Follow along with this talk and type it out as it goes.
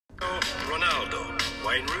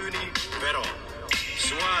Wayne Rooney, Veron,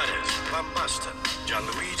 Suarez, Van Basten,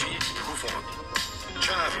 Gianluigi Buffon,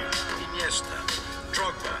 Xavi, Iniesta,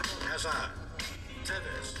 Drogba, Hazard,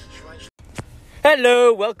 Tevez, Schweinsteiger.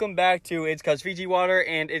 Hello, welcome back to It's Cause Fiji Water,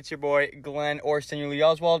 and it's your boy Glenn Orstenuli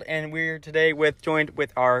Oswald, and we're today joined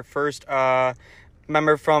with our first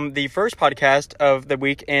member from the first podcast of the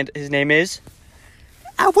week, and his name is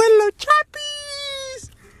Abuelo Chappies!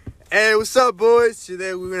 Hey, what's up, boys?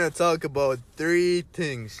 Today we're going to talk about three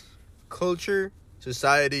things: culture,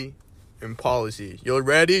 society, and policy. You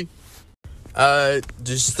ready? To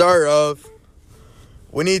start off,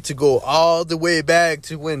 we need to go all the way back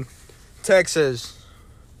to when Texas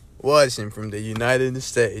wasn't from the United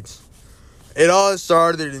States. It all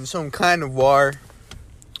started in some kind of war.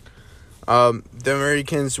 The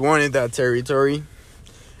Americans wanted that territory.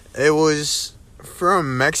 It was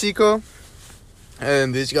from Mexico,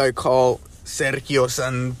 and this guy called Sergio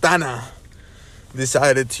Santana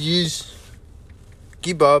decided to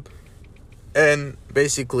keep up and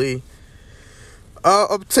basically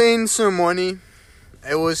obtain some money.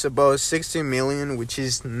 It was about 60 million, which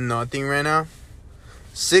is nothing right now.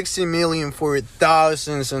 60 million for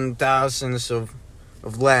thousands and thousands of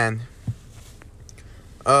land.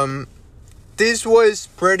 This was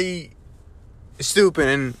pretty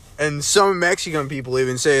stupid, and some Mexican people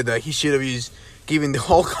even say that he should have given the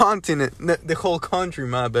whole continent, the whole country,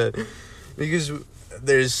 my bad, because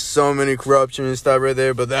there's so many corruption and stuff right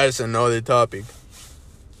there, but that's another topic.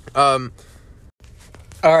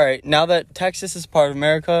 Alright, now that Texas is part of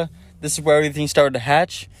America, this is where everything started to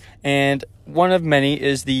hatch, and one of many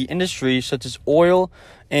is the industry such as oil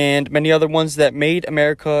and many other ones that made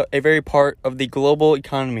America a very part of the global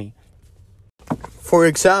economy. For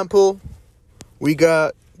example, we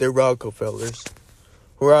got the Rockefellers.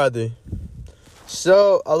 Who are they?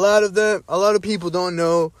 So, a lot of people don't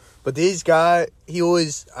know, but this guy, he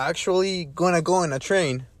was actually gonna go on a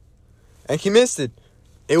train, and he missed it.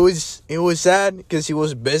 It was sad because he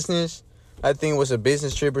was business. I think it was a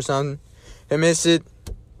business trip or something. He missed it.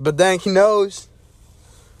 But then he knows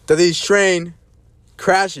that this train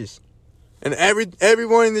crashes. And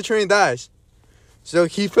everyone in the train dies. So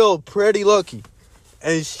he felt pretty lucky.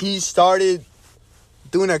 And he started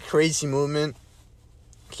doing a crazy movement.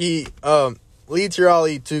 He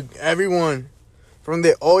literally took everyone from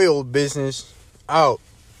the oil business out.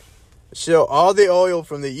 So all the oil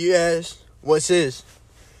from the U.S. was his.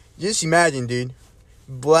 Just imagine, dude.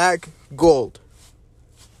 Black gold.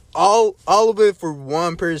 All of it for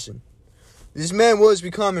one person. This man was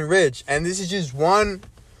becoming rich. And this is just one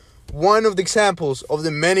of the examples of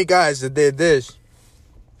the many guys that did this.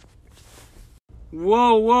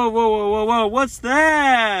 Whoa, what's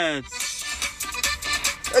that?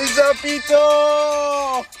 El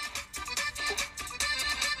Zapito!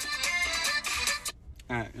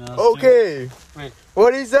 Alright, Okay. Wait.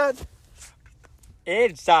 What is that? El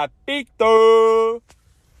Zapito!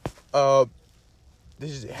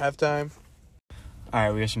 This is halftime.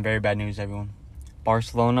 Alright, we have some very bad news, everyone.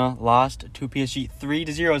 Barcelona lost to PSG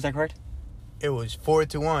 3-0, is that correct? It was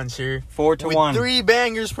 4-1, sir. 4-1. With 3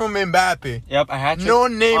 bangers from Mbappe. Yep, a hat trick. No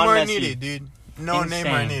on Neymar Messi. needed, dude. No Insane.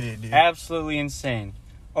 Neymar needed, dude. Absolutely insane.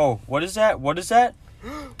 Oh, what is that? What is that?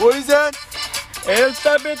 What is that? El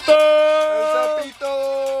Zapito! El Zapito!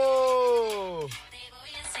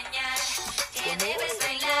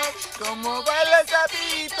 Como baila el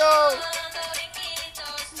Zapito?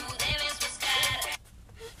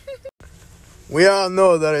 We all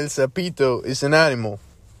know that El Zapito is an animal.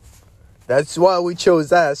 That's why we chose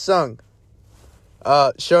that song.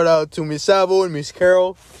 Shout out to Miss Sabo and Miss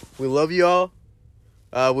Carol. We love you all.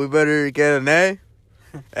 We better get an A.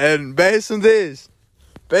 And based on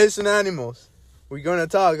animals, we're going to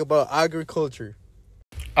talk about agriculture.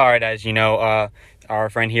 Alright, as you know, our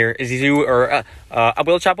friend here, Abuelo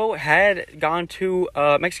Chapo, had gone to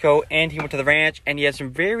Mexico, and he went to the ranch, and he had some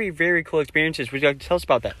very, very cool experiences. Would you like to tell us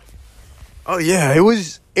about that? Oh yeah, it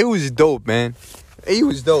was dope, man. It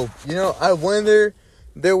was dope. You know, I went there.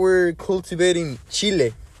 They were cultivating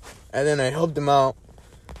chile, and then I helped them out.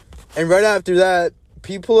 And right after that,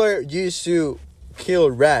 people are used to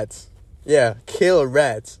kill rats. Yeah, kill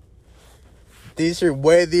rats. These are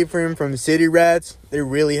way different from city rats. They're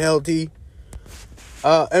really healthy.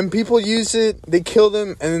 And people use it. They kill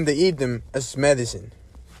them and then they eat them as medicine.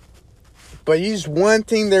 But just one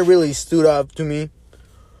thing that really stood out to me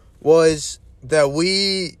was that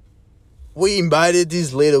we invited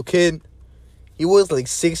this little kid. He was like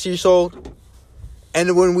 6 years old.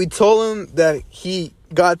 And when we told him that he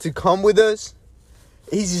got to come with us,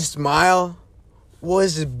 his smile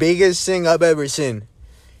was the biggest thing I've ever seen.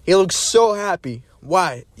 He looked so happy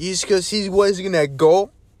Why? It's because he was gonna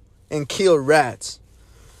go and kill rats.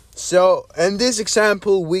 So, in this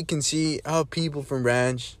example, we can see how people from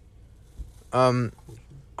ranch, how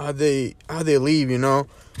they live. You know,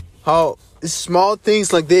 how small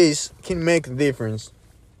things like this can make a difference.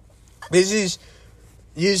 This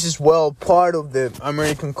is well part of the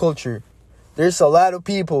American culture. There's a lot of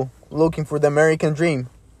people looking for the American dream,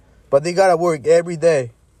 but they gotta work every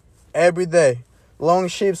day, long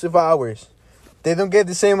shifts of hours. They don't get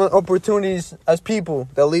the same opportunities as people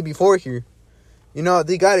that live before here. You know,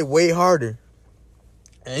 they got it way harder.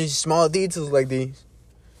 And these small details like these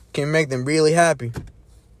can make them really happy.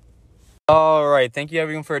 All right. Thank you,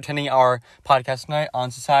 everyone, for attending our podcast tonight on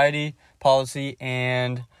society, policy,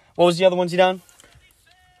 and what was the other ones you done?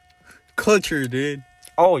 Culture, dude.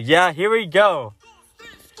 Oh, yeah. Here we go.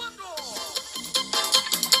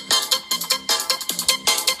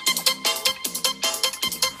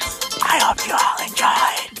 I hope you all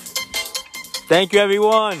enjoyed. Thank you,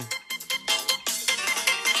 everyone.